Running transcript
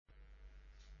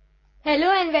Hello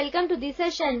and welcome to the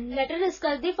session. Let us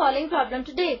discuss the following problem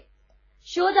today.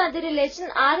 Show that the relation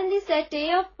R in the set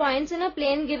A of points in a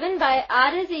plane given by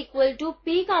R is equal to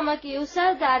P, Q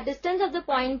such that distance of the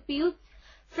point P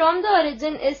from the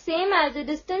origin is same as the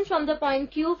distance from the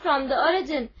point Q from the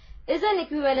origin is an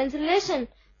equivalence relation.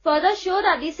 Further, show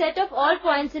that the set of all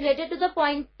points related to the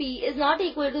point P is not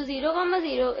equal to 0,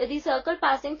 0 in the circle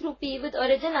passing through P with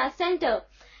origin as center.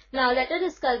 Now let us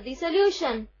discuss the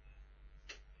solution.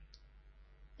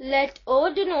 Let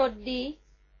O denote the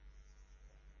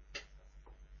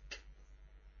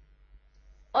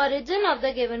origin of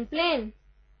the given plane.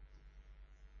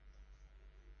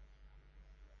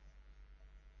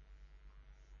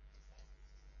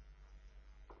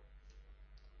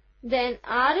 Then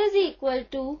R is equal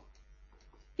to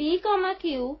P,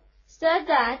 Q such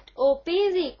that OP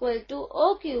is equal to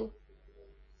OQ.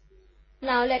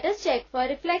 Now let us check for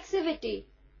reflexivity.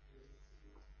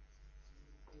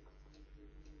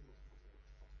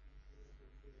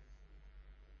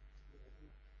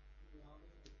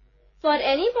 For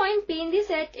any point P in the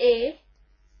set A,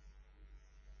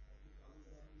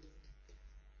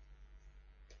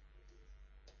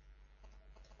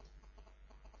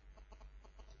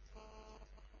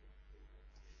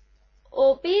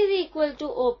 OP is equal to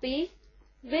OP,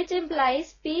 which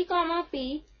implies P,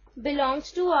 P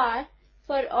belongs to R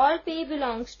for all P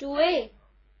belongs to A.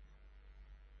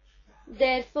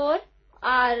 Therefore,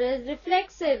 R is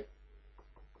reflexive.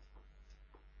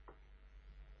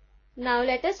 Now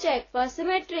let us check for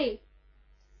symmetry.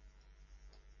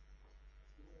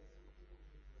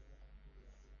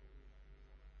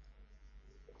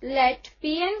 Let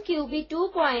P and Q be 2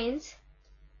 points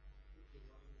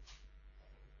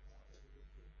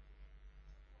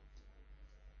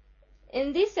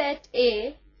in the set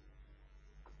A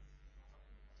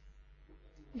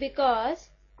because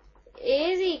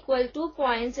A is equal to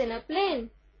points in a plane.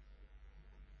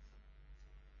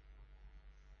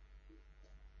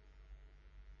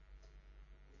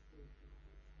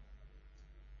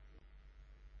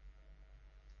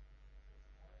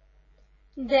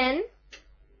 Then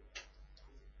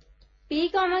P,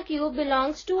 Q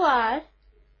belongs to R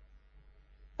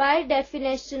by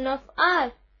definition of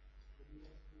R,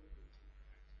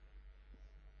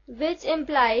 which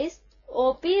implies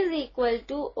OP is equal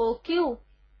to OQ,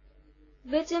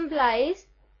 which implies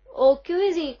OQ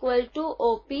is equal to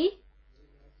OP,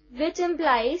 which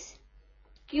implies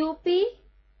QP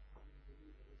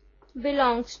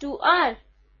belongs to R.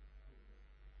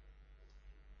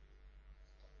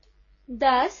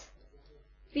 Thus,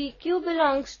 PQ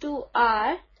belongs to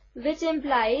R, which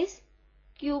implies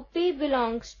QP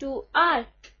belongs to R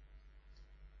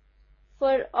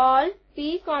for all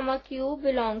P, Q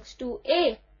belongs to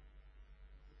A.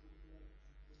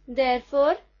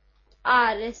 Therefore,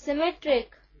 R is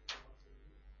symmetric.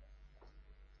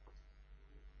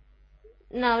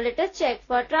 Now let us check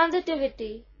for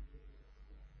transitivity.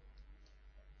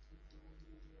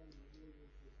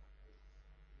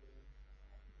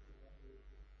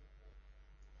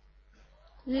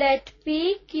 Let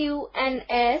P, Q and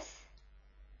S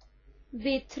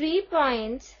be 3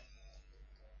 points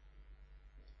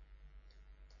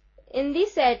in the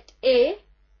set A.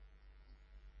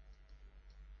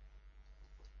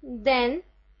 Then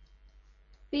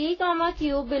P,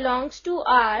 Q belongs to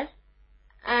R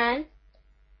and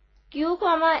Q,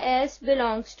 S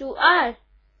belongs to R,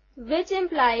 which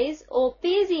implies OP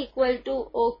is equal to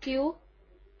OQ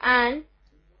and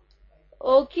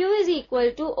OQ is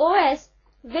equal to OS,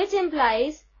 which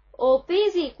implies OP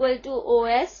is equal to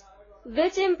OS,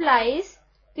 which implies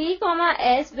P,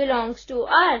 S belongs to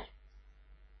R.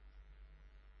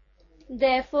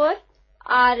 Therefore,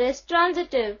 R is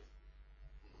transitive.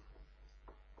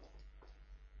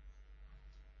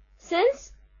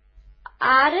 Since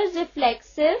R is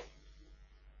reflexive,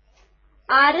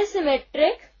 R is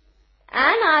symmetric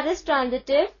and R is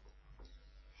transitive,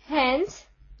 hence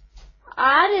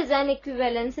R is an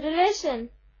equivalence relation.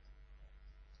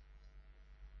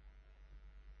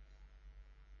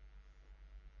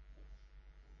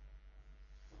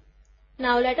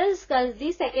 Now let us discuss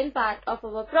the second part of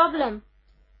our problem.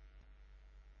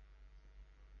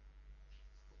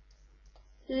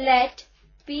 Let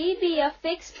P be a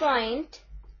fixed point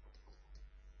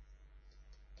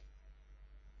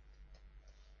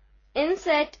in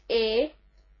set A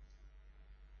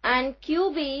and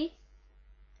Q be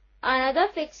another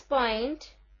fixed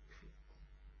point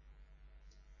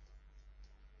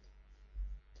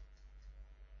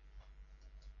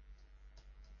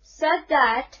such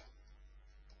that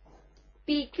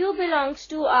PQ belongs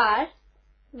to R,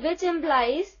 which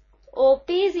implies OP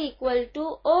is equal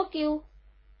to OQ.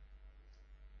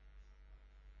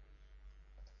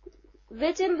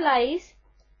 which implies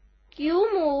Q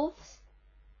moves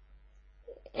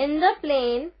in the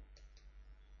plane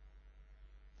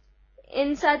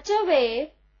in such a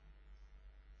way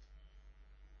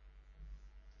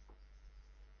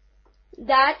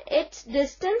that its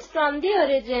distance from the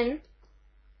origin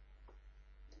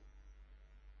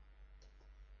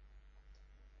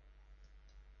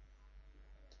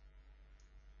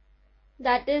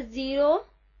that is 0,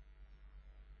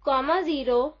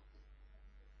 0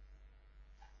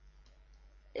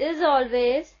 is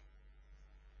always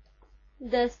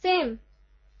the same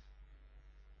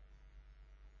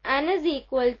and is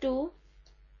equal to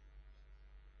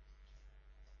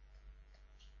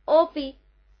OP.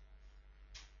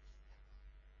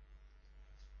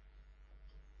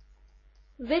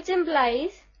 Which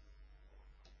implies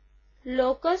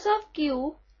locus of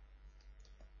Q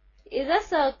is a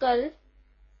circle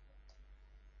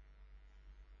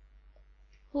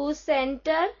whose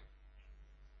center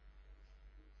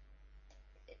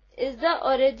is the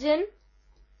origin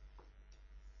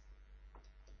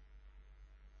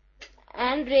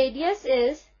and radius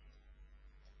is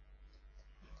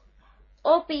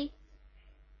OP.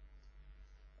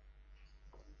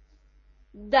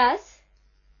 Thus,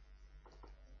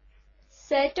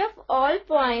 set of all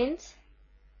points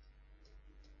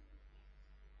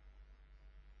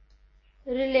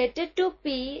related to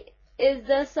P is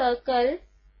the circle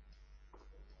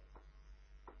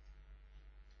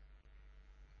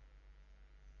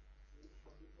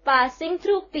passing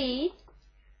through P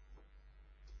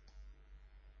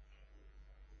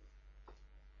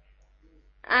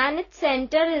and its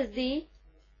center is the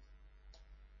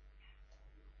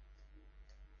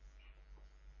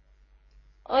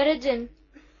origin.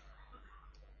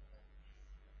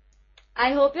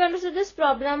 I hope you understood this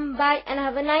problem. Bye and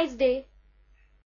have a nice day.